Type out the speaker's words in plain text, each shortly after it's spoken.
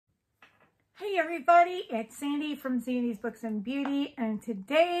Hey everybody, it's Sandy from Sandy's Books and Beauty, and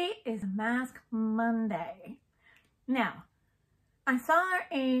today is Mask Monday. Now, I saw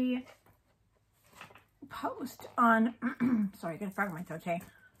a post on, sorry, I got a frog in my throat today.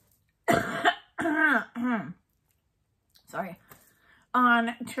 Sorry,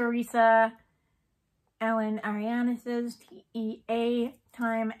 on Teresa Ellen Arianis's TEA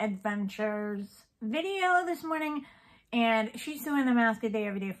Time Adventures video this morning, and she's doing the mask a day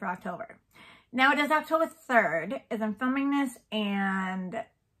every day for October. Now it is October 3rd as I'm filming this, and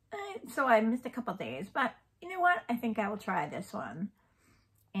so I missed a couple days, but you know what? I think I will try this one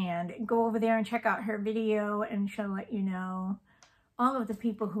and go over there and check out her video, and she'll let you know all of the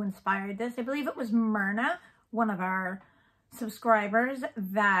people who inspired this. I believe it was Myrna, one of our subscribers,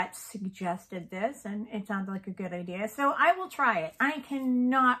 that suggested this, and it sounded like a good idea. So I will try it. I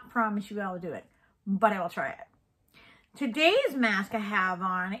cannot promise you I will do it, but I will try it. Today's mask I have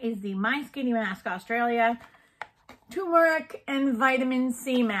on is the My Skinny Mask Australia Turmeric and Vitamin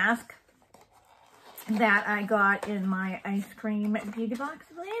C mask that I got in my ice cream beauty box,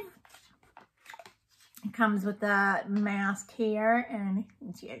 I believe. It comes with the mask here, and you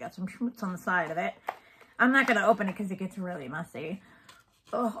can see I got some schmutz on the side of it. I'm not going to open it because it gets really messy.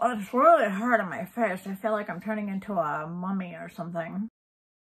 Oh, it's really hard on my face. I feel like I'm turning into a mummy or something.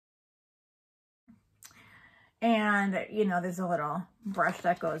 And, you know, there's a little brush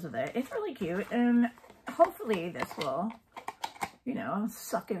that goes with it. It's really cute, and hopefully this will, you know,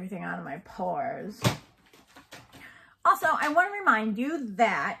 suck everything out of my pores. Also, I want to remind you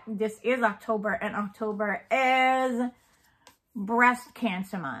that this is October, and October is Breast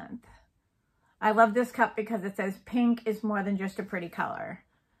Cancer Month. I love this cup because it says pink is more than just a pretty color.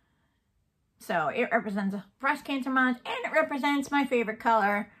 So it represents Breast Cancer Month, and it represents my favorite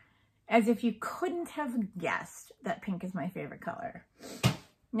color, as if you couldn't have guessed that pink is my favorite color.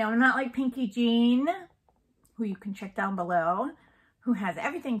 Now, I'm not like Pinky Jean, who you can check down below, who has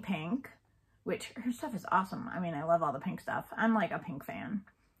everything pink, which her stuff is awesome. I mean, I love all the pink stuff. I'm like a pink fan.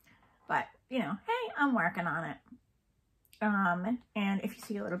 But, you know, hey, I'm working on it. And if you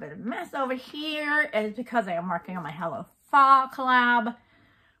see a little bit of mess over here, it's because I am working on my Hello Fall collab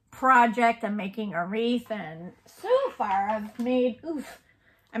project. I'm making a wreath, and so far I've made,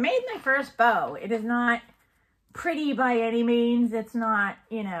 I made my first bow. It is not pretty by any means. It's not,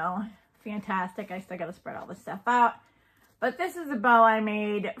 you know, fantastic. I still got to spread all this stuff out. But this is a bow I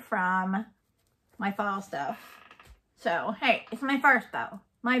made from my fall stuff. So, hey, it's my first bow.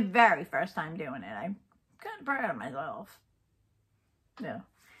 My very first time doing it. I'm kind of proud of myself. Yeah.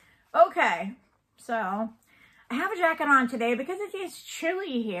 Okay, so I have a jacket on today because it is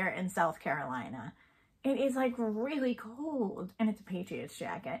chilly here in South Carolina. It is like really cold, and it's a Patriots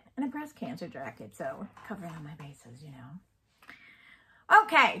jacket and a breast cancer jacket, so covering all my bases, you know.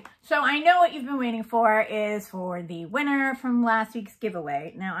 Okay, so I know what you've been waiting for is for the winner from last week's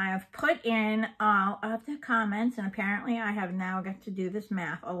giveaway. Now, I have put in all of the comments, and apparently I have now got to do this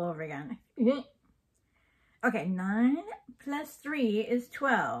math all over again. Okay, 9 plus 3 is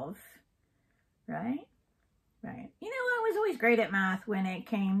 12, right? Right. You know, I was always great at math when it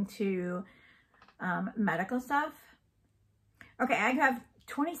came to medical stuff. Okay, I have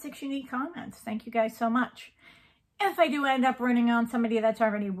 26 unique comments. Thank you guys so much. If I do end up running on somebody that's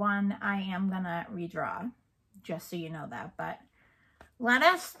already won, I am gonna redraw, just so you know that. But let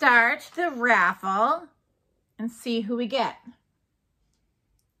us start the raffle and see who we get.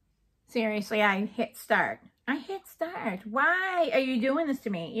 Seriously, I hit start. I hit start. Why are you doing this to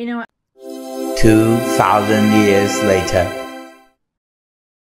me? You know what? 2,000 years later.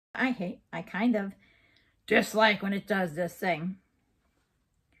 I kind of dislike when it does this thing.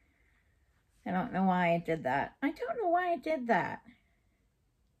 I don't know why it did that. I don't know why it did that.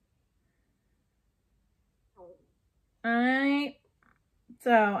 Alright.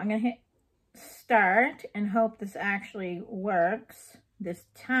 So I'm going to hit start and hope this actually works this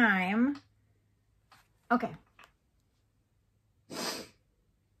time. Okay.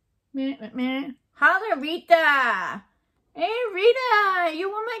 Holla, Rita! Hey, Rita, you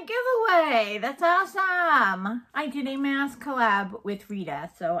won my giveaway. That's awesome. I did a mask collab with Rita,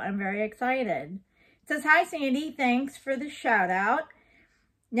 so I'm very excited. It says, hi, Sandy. Thanks for the shout out.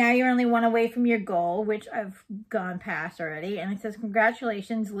 Now you're only one away from your goal, which I've gone past already. And it says,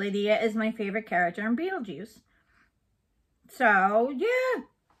 congratulations. Lydia is my favorite character in Beetlejuice. So, yeah,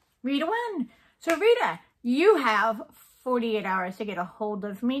 Rita won. So, Rita, you have 48 hours to get a hold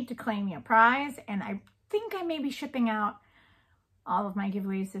of me to claim your prize. And I think I may be shipping out all of my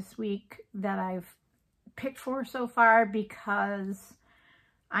giveaways this week that I've picked for so far, because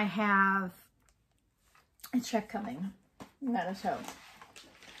I have a check coming. Let us hope.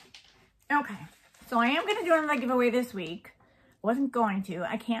 Okay, so I am going to do another giveaway this week. Wasn't going to.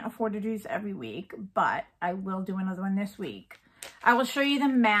 I can't afford to do this every week, but I will do another one this week. I will show you the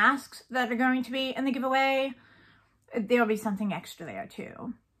masks that are going to be in the giveaway. There'll be something extra there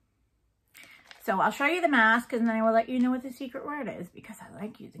too. So I'll show you the mask and then I will let you know what the secret word is because I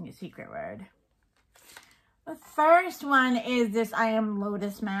like using a secret word. The first one is this I Am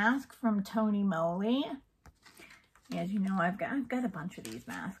Lotus mask from Tony Moly. As you know, I've got a bunch of these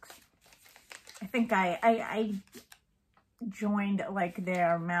masks. I think I joined like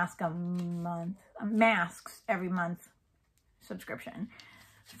their masks every month subscription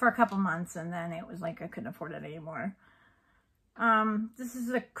for a couple months, and then it was like I couldn't afford it anymore. This is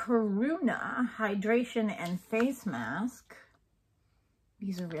the Karuna Hydration and Face Mask.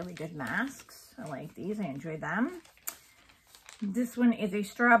 These are really good masks. I like these. I enjoy them. This one is a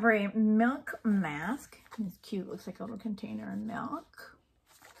Strawberry Milk Mask. It's cute. Looks like a little container of milk.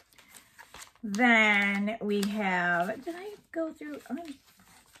 Then we have, did I go through? Oh.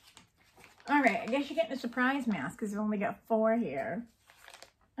 All right, I guess you're getting a surprise mask because we've only got 4 here.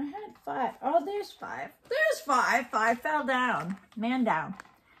 I had 5. Oh, there's 5. There's 5. 5 fell down. Man down.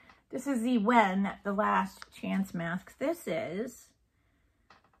 This is the When the Last Chance mask. This is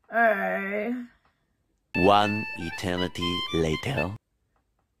a... One eternity later.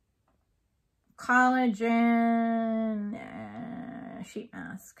 Collagen sheet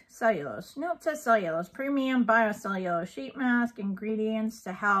mask. Cellulose. Note it says cellulose. Premium biocellulose sheet mask. Ingredients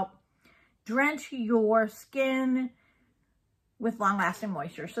to help drench your skin with long-lasting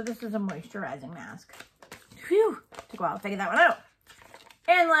moisture. So this is a moisturizing mask. Phew! Took a while to figure that one out.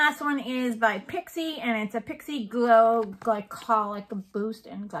 And last one is by Pixie, and it's a Pixie Glow Glycolic Boost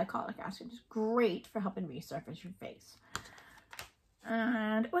and Glycolic Acid. It's great for helping resurface your face.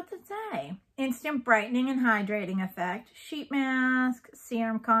 And what's it say? Instant brightening and hydrating effect. Sheet mask,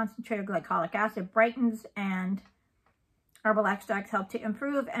 serum concentrated glycolic acid brightens, and herbal extracts help to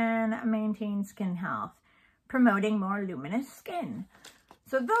improve and maintain skin health, promoting more luminous skin.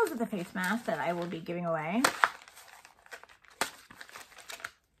 So those are the face masks that I will be giving away,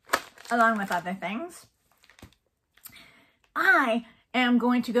 along with other things. I am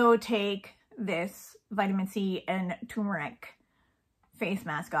going to go take this vitamin C and turmeric face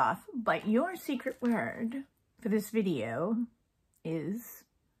mask off, but your secret word for this video is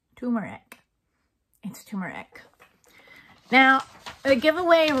turmeric. It's turmeric. Now, the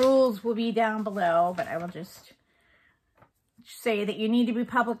giveaway rules will be down below, but I will just say that you need to be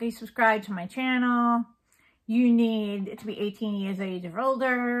publicly subscribed to my channel. You need to be 18 years of age or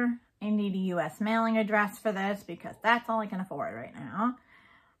older. I need a US mailing address for this because that's all I can afford right now.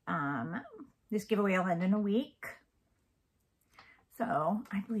 This giveaway will end in a week. So,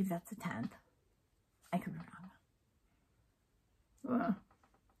 I believe that's the 10th. I could be wrong. Ugh.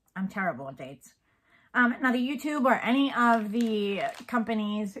 I'm terrible at dates. Now, the YouTube or any of the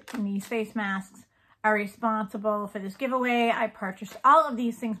companies in these face masks are responsible for this giveaway. I purchased all of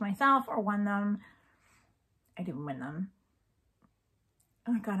these things myself or won them. I didn't win them.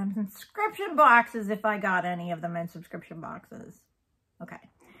 I got them in subscription boxes if I got any of them in subscription boxes. Okay.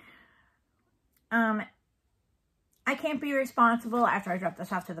 I can't be responsible after I drop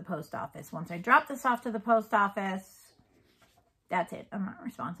this off to the post office. Once I drop this off to the post office, that's it. I'm not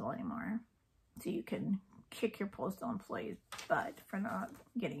responsible anymore. So you can kick your postal employee's butt for not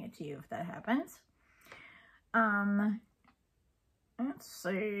getting it to you if that happens. Let's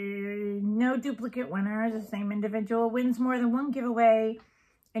see. No duplicate winners. The same individual wins more than one giveaway.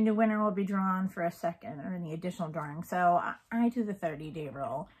 A new winner will be drawn for a second or any additional drawing. So I do the 30-day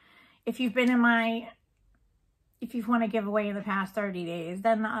rule. If you've been in my... If you've won a giveaway in the past 30 days,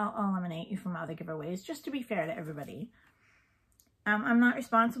 then I'll eliminate you from other giveaways, just to be fair to everybody. I'm not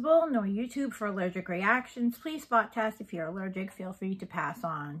responsible, nor YouTube, for allergic reactions. Please spot test. If you're allergic, feel free to pass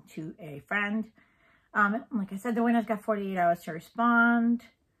on to a friend. Like I said, the winner's got 48 hours to respond.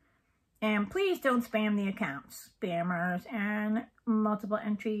 And please don't spam the accounts. Spammers and multiple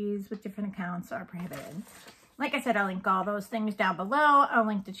entries with different accounts are prohibited. Like I said, I'll link all those things down below. I'll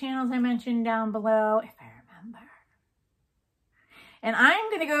link the channels I mentioned down below, if I remember. And I'm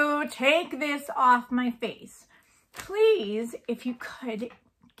going to go take this off my face. Please, if you could,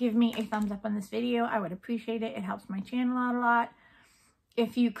 give me a thumbs up on this video. I would appreciate it. It helps my channel out a lot.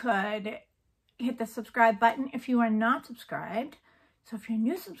 If you could hit the subscribe button if you are not subscribed. So if you're a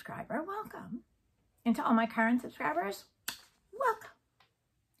new subscriber, welcome. And to all my current subscribers, welcome.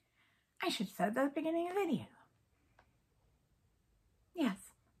 I should have said that at the beginning of the video.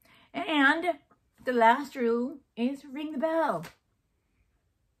 Yes. And the last rule is ring the bell.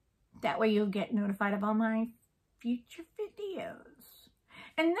 That way you'll get notified of all my future videos.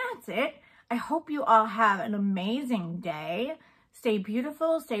 And that's it. I hope you all have an amazing day. Stay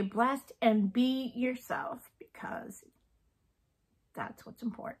beautiful, stay blessed, and be yourself, because that's what's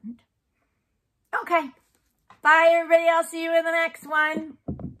important. Okay. Bye, everybody. I'll see you in the next one.